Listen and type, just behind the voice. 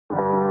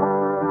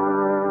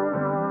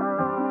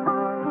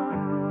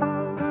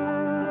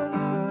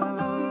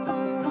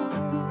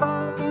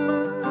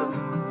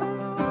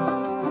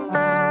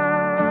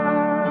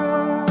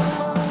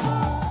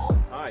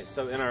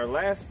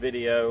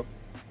video,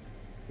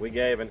 we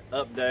gave an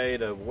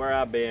update of where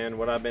I've been,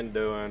 what I've been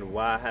doing,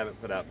 why I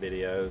haven't put out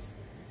videos,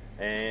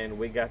 and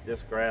we got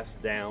this grass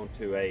down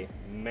to a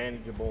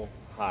manageable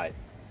height.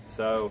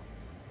 So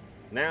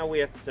now we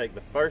have to take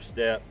the first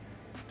step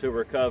to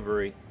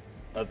recovery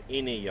of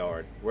any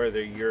yard,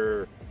 whether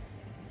you're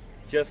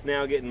just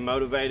now getting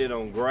motivated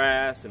on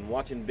grass and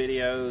watching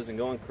videos and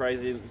going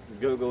crazy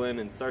Googling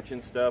and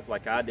searching stuff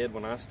like I did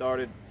when I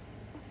started.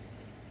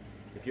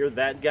 If you're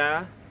that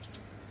guy,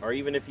 or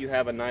even if you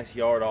have a nice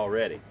yard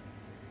already,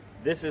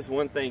 this is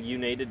one thing you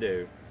need to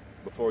do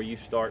before you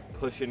start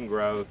pushing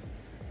growth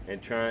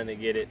and trying to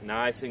get it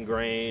nice and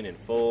green and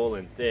full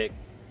and thick,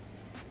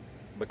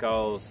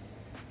 because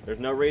there's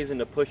no reason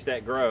to push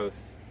that growth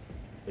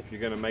if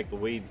you're going to make the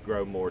weeds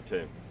grow more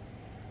too.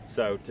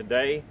 So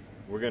today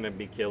we're going to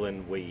be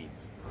killing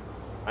weeds.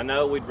 I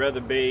know we'd rather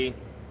be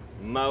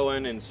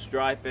mowing and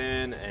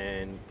striping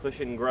and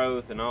pushing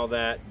growth and all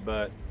that,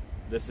 but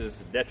this is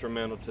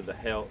detrimental to the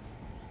health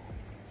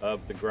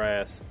of the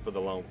grass for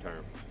the long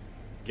term.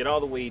 Get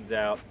all the weeds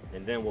out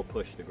and then we'll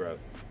push the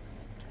growth.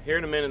 Here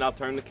in a minute I'll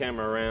turn the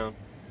camera around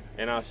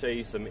and I'll show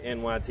you some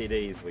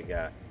NYTDs we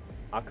got.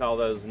 I call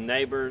those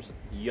neighbors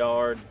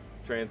yard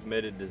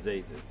transmitted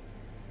diseases,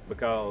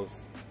 because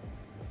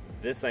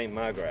this ain't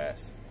my grass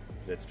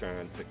that's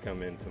trying to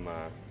come into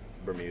my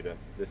Bermuda.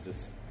 This is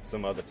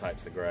some other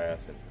types of grass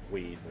and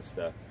weeds and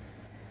stuff.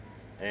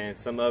 And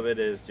some of it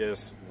is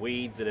just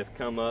weeds that have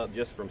come up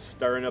just from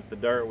stirring up the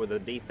dirt with the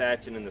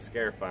dethatching and the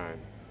scarifying.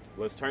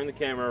 Let's turn the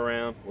camera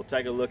around, we'll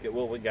take a look at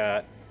what we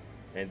got,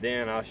 and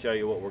then I'll show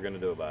you what we're going to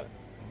do about it.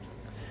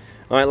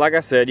 Alright, like I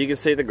said, you can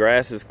see the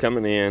grass is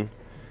coming in.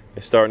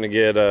 It's starting to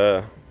get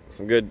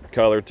some good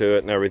color to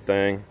it and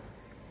everything.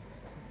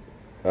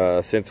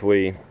 Since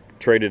we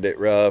treated it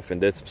rough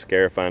and did some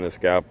scarifying and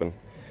scalping.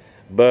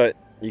 But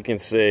you can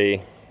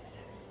see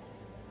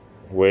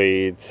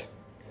weeds.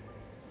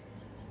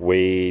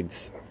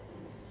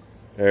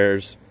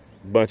 There's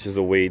bunches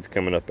of weeds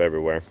coming up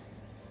everywhere.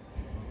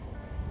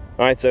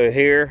 Alright, so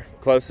here,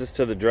 closest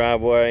to the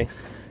driveway,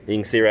 you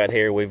can see right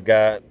here we've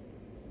got,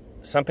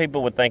 some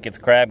people would think it's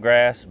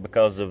crabgrass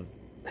because of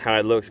how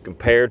it looks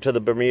compared to the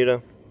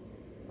Bermuda,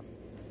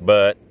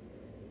 but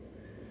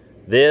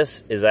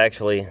this is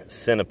actually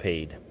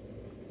centipede.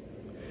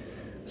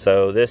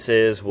 So this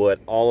is what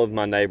all of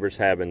my neighbors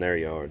have in their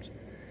yards.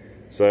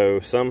 So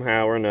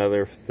somehow or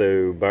another,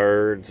 through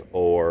birds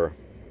or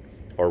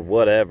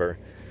whatever,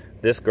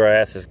 this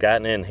grass has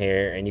gotten in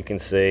here, and you can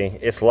see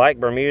it's like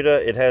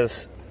Bermuda. It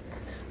has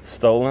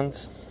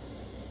stolons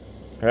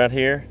right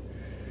here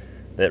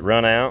that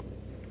run out,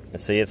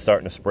 and see it's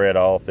starting to spread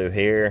all through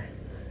here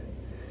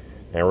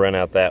and run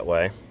out that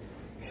way.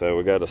 So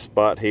we got a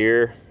spot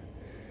here,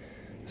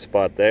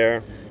 spot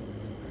there.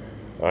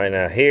 All right,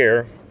 now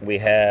here we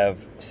have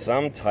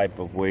some type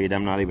of weed.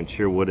 I'm not even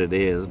sure what it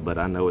is, but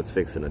I know it's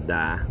fixing to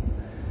die.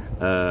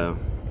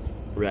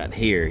 Right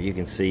here, you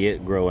can see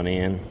it growing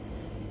in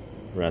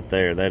right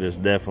there. That is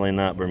definitely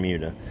not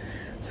Bermuda.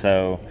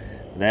 So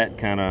that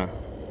kind of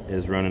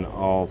is running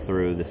all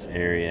through this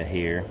area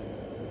here.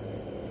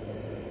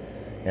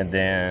 And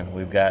then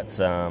we've got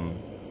some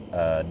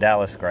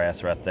Dallas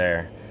grass right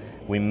there.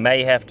 We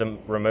may have to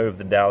remove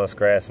the Dallas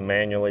grass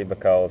manually,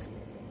 because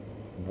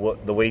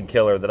the weed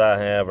killer that I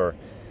have, or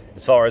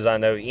as far as I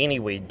know, any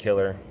weed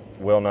killer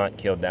will not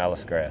kill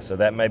Dallas grass. So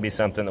that may be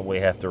something that we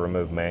have to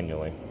remove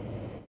manually.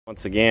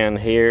 Once again,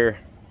 here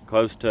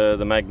close to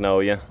the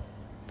magnolia,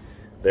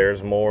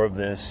 there's more of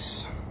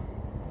this,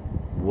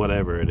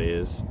 whatever it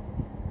is.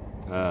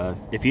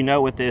 If you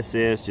know what this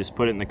is, just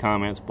put it in the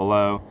comments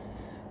below.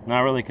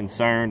 Not really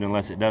concerned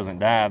unless it doesn't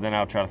die. Then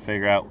I'll try to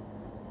figure out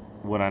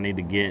what I need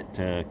to get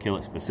to kill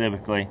it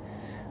specifically.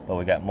 But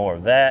we got more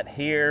of that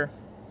here.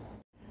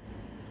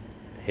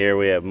 Here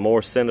we have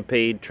more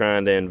centipede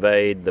trying to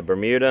invade the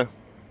Bermuda.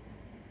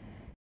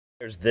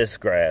 There's this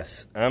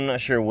grass. I'm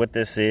not sure what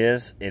this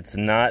is. It's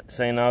not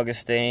St.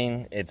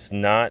 Augustine. It's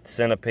not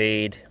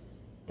centipede.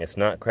 It's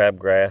not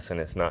crabgrass, and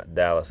it's not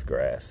Dallas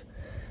grass.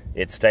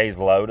 It stays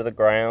low to the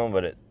ground,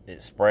 but it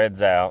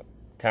spreads out,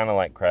 kind of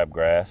like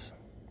crabgrass.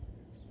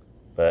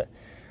 But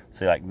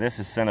see, like this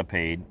is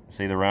centipede.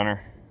 See the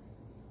runner?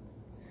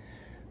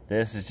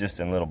 This is just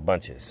in little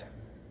bunches.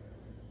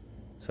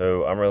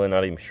 So I'm really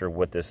not even sure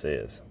what this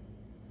is.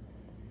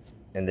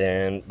 And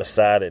then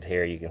beside it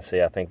here, you can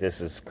see, I think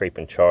this is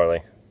Creeping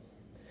Charlie.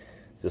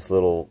 This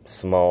little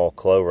small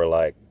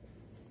clover-like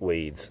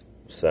weeds.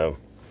 So,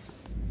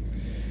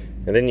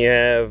 and then you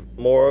have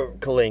more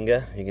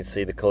Kalinga. You can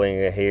see the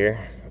Kalinga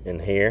here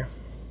and here.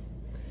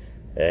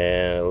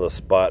 And a little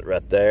spot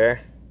right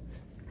there.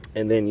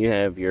 And then you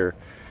have your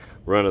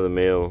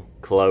run-of-the-mill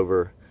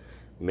clover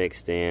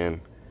mixed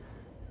in.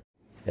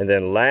 And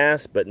then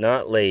last but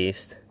not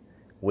least,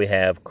 we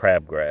have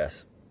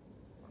crabgrass.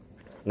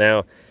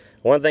 Now,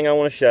 one thing I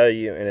want to show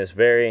you, and it's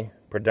very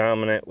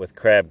predominant with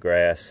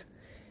crabgrass,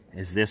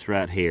 is this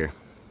right here.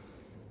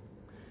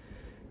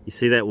 You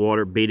see that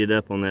water beaded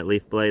up on that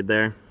leaf blade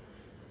there?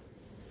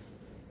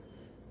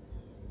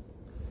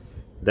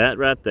 That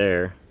right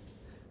there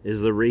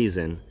is the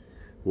reason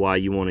why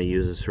you want to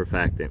use a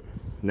surfactant.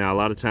 Now, a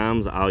lot of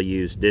times I'll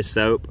use dish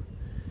soap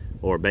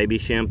or baby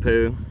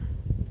shampoo,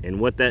 and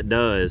what that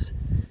does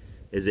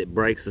is it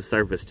breaks the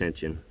surface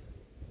tension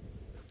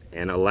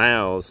and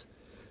allows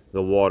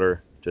the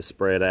water to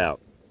spread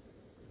out.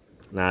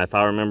 Now, if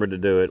I remember to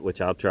do it,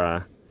 which I'll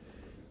try,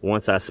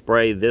 once I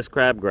spray this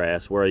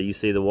crabgrass where you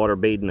see the water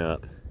beading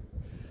up,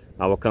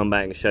 I will come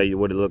back and show you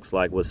what it looks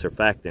like with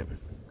surfactant.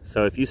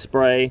 So if you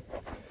spray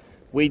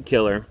weed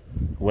killer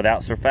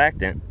without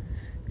surfactant,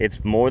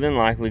 it's more than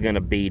likely going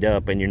to bead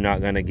up and you're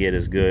not going to get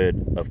as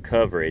good of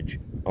coverage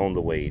on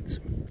the weeds.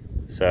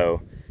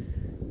 So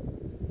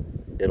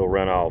it'll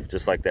run off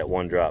just like that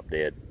one drop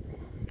did.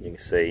 You can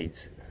see.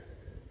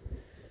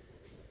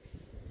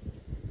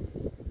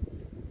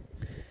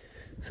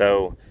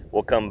 So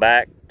we'll come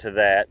back to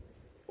that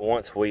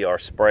once we are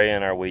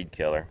spraying our weed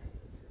killer.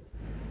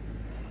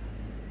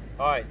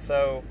 Alright,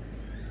 so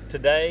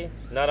today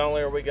not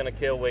only are we going to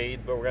kill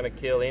weeds, but we're going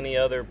to kill any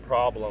other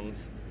problems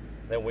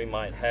that we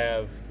might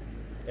have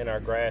in our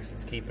grass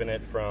that's keeping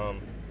it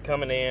from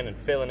coming in and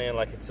filling in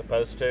like it's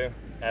supposed to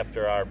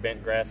after our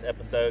bent grass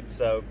episode.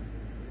 So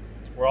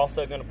we're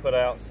also going to put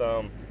out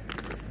some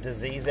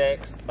Disease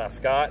X by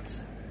Scott's.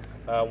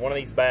 One of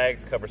these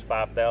bags covers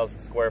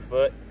 5,000 square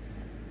foot.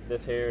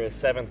 This here is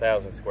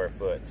 7,000 square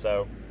foot.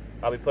 So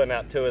I'll be putting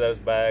out 2 of those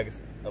bags.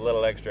 A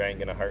little extra ain't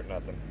going to hurt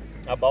nothing.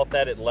 I bought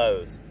that at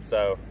Lowe's.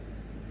 So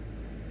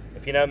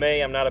if you know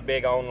me, I'm not a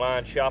big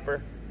online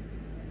shopper.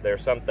 There are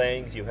some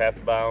things you have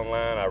to buy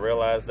online, I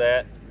realize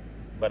that,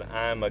 but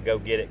I'm a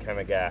go-get-it kind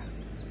of guy.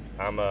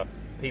 I'm a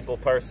people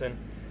person.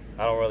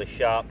 I don't really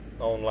shop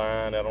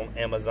online. I don't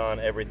Amazon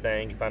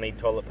everything. If I need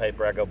toilet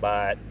paper, I go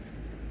buy it.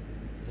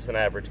 Just an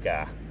average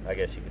guy, I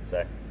guess you could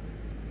say.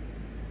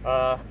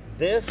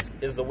 This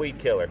is the weed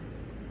killer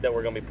that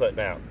we're going to be putting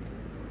out.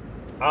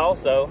 I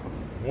also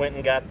went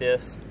and got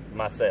this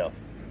myself.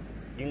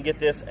 You can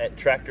get this at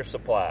Tractor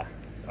Supply.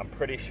 I'm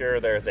pretty sure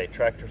there's a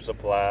Tractor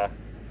Supply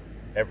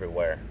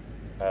everywhere,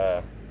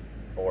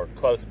 or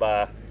close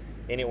by,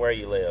 anywhere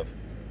you live.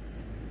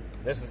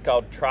 This is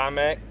called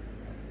Trimec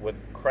with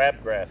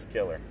Crabgrass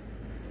Killer.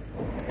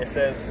 It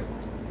says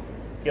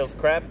kills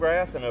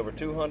crabgrass and over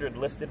 200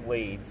 listed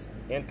weeds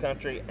in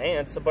country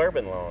and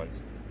suburban lawns.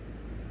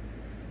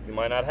 You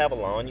might not have a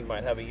lawn, you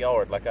might have a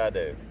yard like I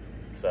do.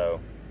 So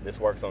this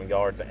works on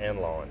yards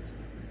and lawns.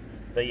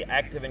 The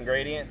active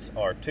ingredients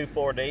are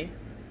 2,4-D,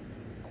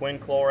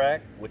 quinclorac,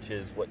 which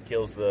is what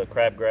kills the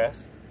crabgrass,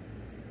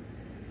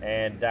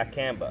 and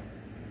dicamba.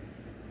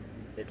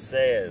 It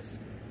says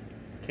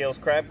kills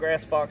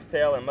crabgrass,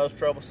 foxtail, and most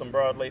troublesome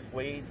broadleaf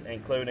weeds,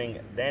 including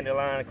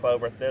dandelion,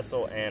 clover,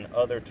 thistle, and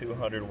other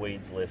 200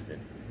 weeds listed.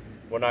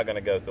 We're not going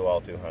to go through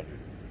all 200.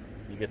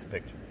 You get the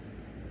picture.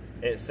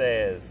 It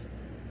says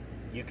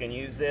you can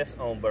use this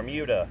on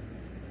Bermuda,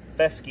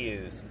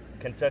 fescues,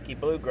 Kentucky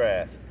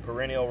bluegrass,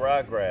 perennial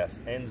ryegrass,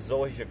 and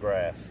zoysia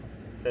grass.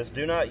 It says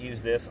do not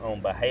use this on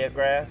bahia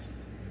grass,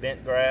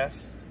 bent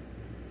grass,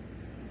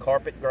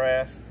 carpet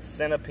grass,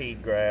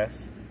 centipede grass,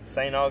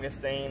 St.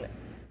 Augustine,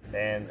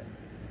 and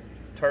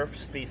turf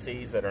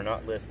species that are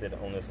not listed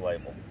on this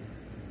label.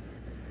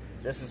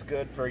 This is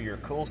good for your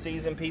cool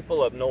season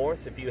people up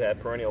north if you have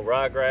perennial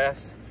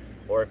ryegrass,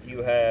 or if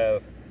you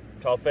have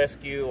tall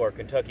fescue or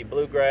Kentucky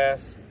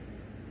bluegrass.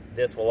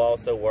 This will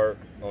also work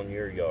on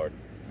your yard.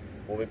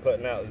 We'll be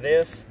putting out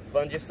this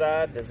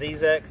fungicide,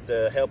 Disease X,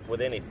 to help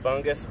with any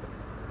fungus,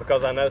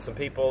 because I know some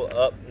people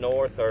up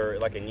north, or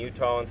like in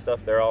Utah and stuff,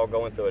 they're all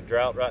going through a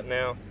drought right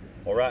now.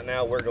 Well, right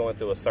now we're going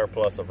through a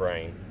surplus of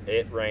rain.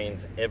 It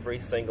rains every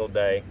single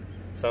day,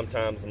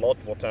 sometimes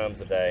multiple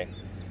times a day.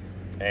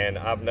 And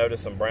I've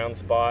noticed some brown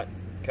spot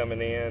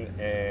coming in,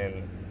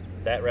 and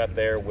that right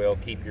there will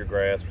keep your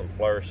grass from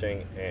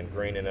flourishing and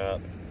greening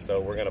up. So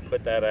we're going to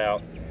put that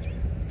out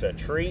to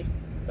treat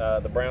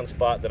the brown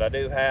spot that I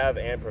do have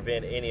and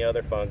prevent any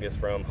other fungus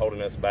from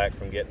holding us back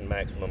from getting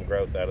maximum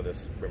growth out of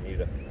this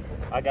Bermuda.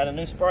 I got a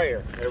new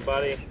sprayer.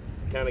 Everybody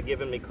kind of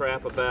giving me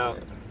crap about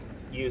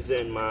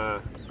using my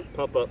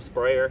pump-up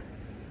sprayer.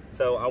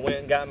 So I went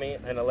and got me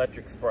an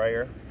electric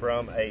sprayer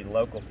from a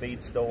local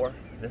feed store.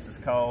 This is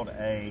called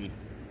a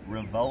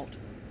Revolt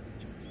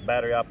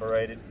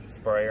battery-operated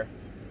sprayer.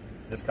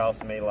 This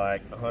cost me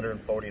like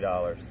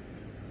 $140.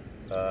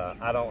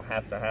 I don't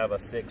have to have a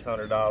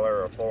 $600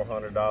 or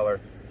 $400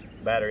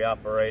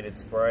 battery-operated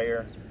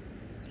sprayer.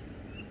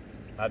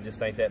 I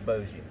just ain't that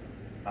bougie.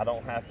 I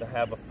don't have to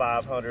have a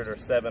 $500 or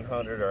 $700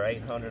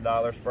 or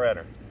 $800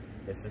 spreader.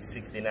 This is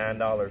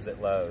 $69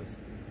 at Lowe's.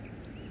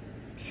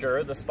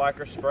 Sure, the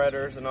spiker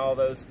spreaders and all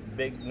those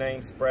big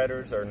name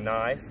spreaders are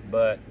nice,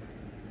 but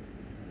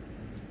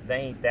they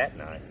ain't that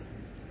nice.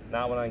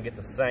 Not when I can get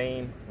the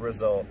same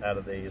result out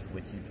of these,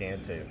 which you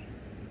can too.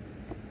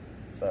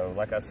 So,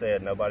 like I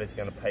said, nobody's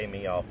going to pay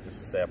me off just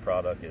to say a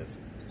product is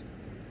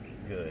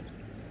good.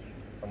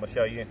 I'm going to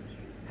show you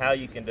how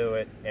you can do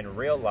it in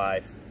real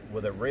life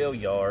with a real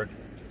yard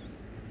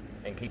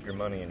and keep your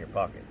money in your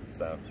pocket.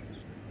 So,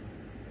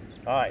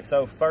 alright,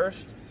 so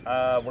first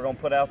we're going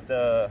to put out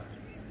the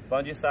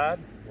fungicide.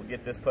 We'll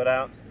get this put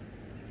out.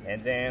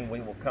 and then we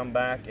will come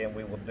back and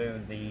we will do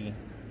the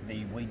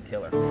weed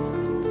killer.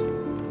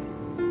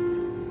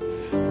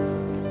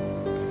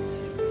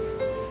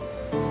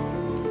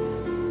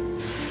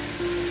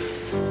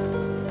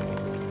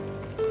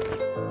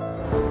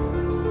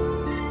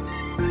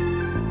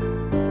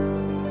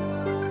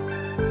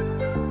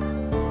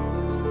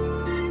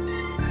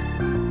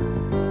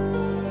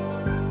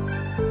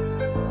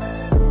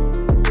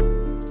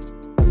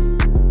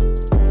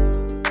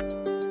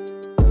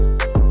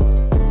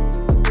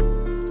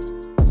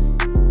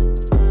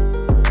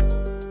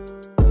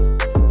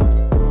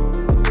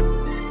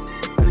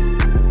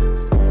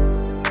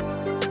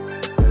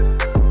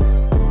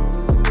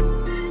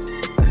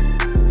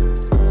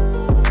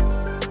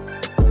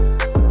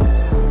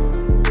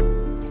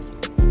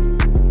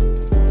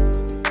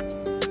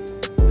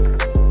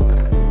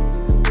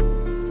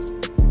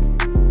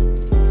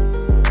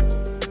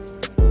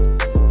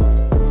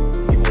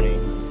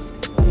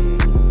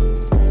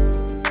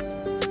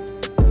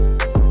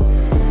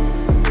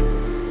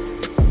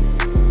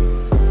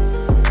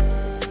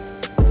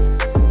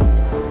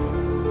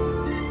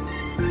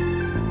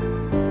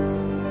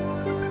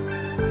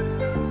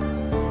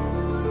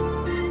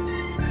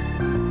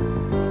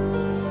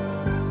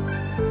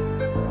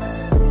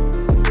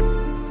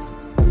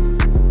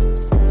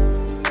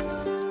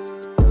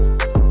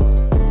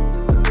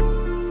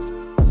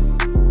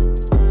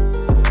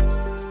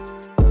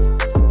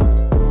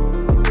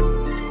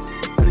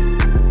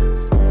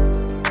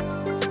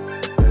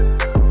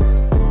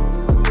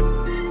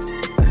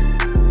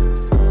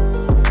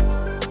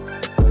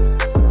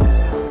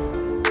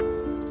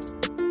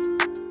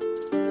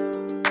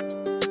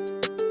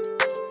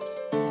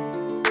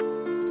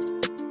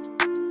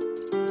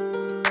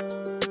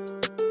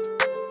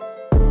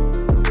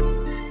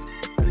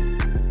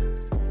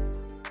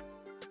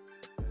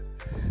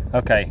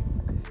 Okay,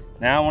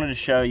 now I wanted to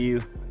show you,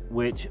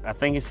 which I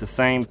think it's the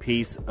same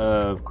piece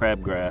of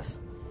crabgrass,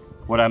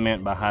 what I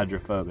meant by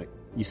hydrophobic.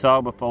 You saw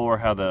before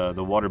how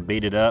the water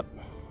beat it up.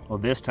 Well,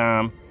 this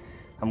time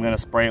I'm gonna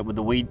spray it with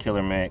the weed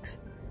killer mix,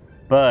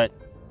 but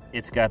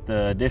it's got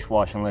the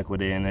dishwashing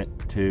liquid in it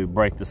to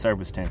break the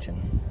surface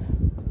tension.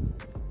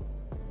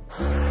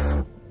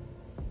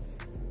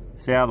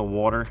 See how the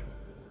water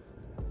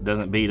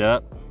doesn't beat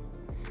up?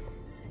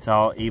 It's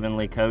all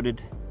evenly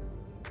coated.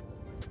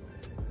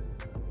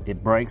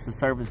 It breaks the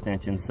surface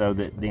tension so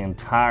that the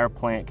entire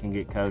plant can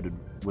get coated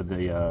with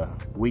the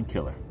weed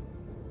killer.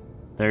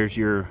 There's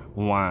your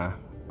why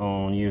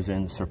on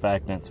using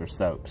surfactants or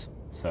soaps.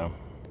 So,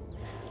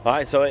 all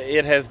right, so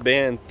it has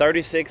been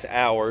 36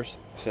 hours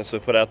since we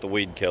put out the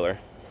weed killer,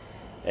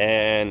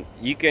 and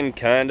you can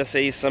kind of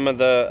see some of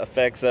the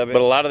effects of it.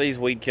 But a lot of these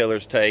weed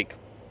killers take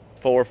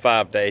 4 or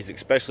 5 days,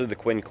 especially the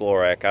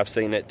quinclorac. I've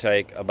seen it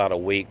take about a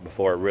week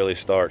before it really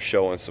starts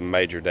showing some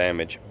major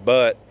damage.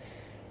 But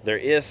there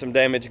is some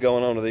damage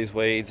going on to these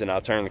weeds, and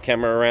I'll turn the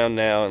camera around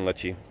now and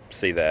let you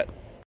see that.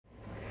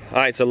 All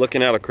right, so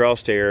looking out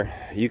across here,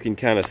 you can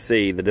kind of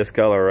see the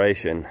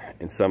discoloration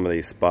in some of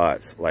these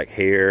spots, like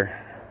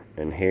here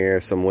and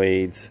here, some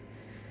weeds.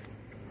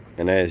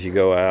 And as you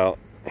go out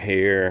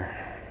here,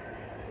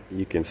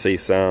 you can see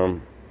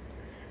some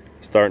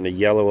starting to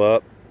yellow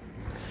up.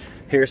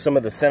 Here's some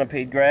of the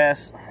centipede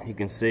grass. You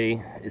can see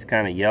it's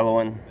kind of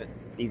yellowing.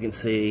 You can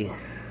see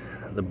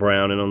the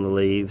browning on the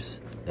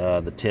leaves.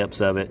 The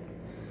tips of it.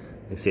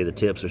 You can see the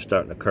tips are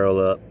starting to curl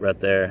up right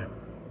there.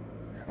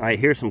 All right,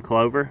 here's some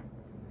clover.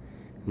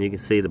 And you can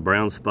see the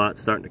brown spots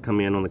starting to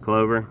come in on the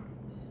clover.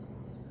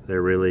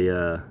 They're really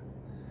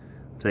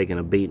taking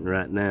a beating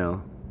right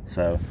now.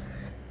 So,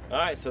 all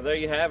right, so there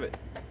you have it.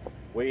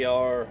 We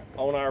are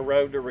on our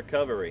road to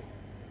recovery.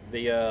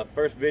 The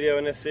first video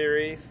in this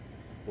series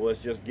was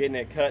just getting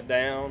it cut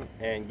down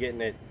and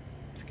getting it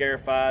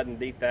scarified and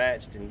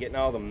dethatched and getting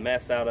all the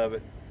mess out of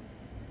it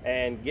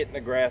and getting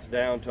the grass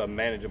down to a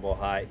manageable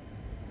height.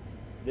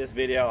 This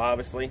video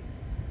obviously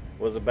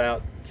was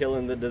about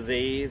killing the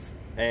disease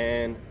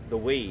and the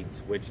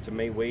weeds, which to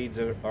me weeds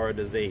are a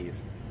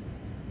disease.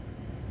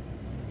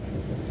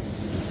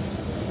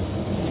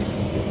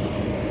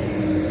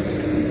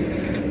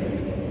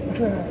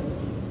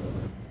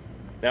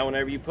 Now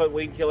whenever you put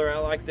weed killer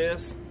out like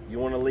this, you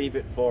want to leave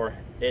it for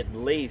at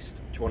least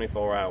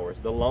 24 hours.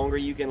 The longer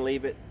you can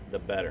leave it, the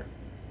better.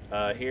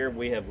 Here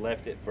we have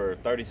left it for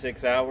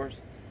 36 hours.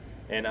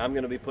 And I'm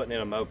going to be putting in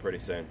a mow pretty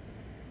soon.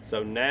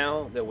 So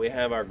now that we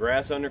have our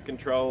grass under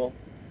control,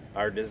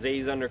 our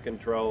disease under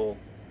control,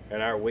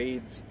 and our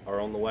weeds are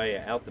on the way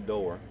out the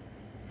door,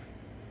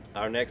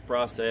 our next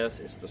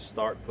process is to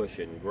start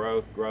pushing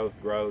growth,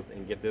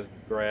 and get this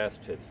grass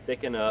to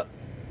thicken up.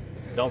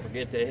 Don't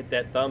forget to hit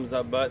that thumbs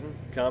up button,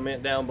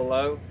 comment down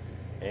below,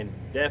 and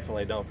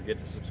definitely don't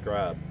forget to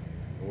subscribe.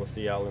 And we'll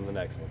see y'all in the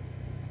next one.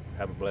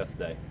 Have a blessed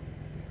day.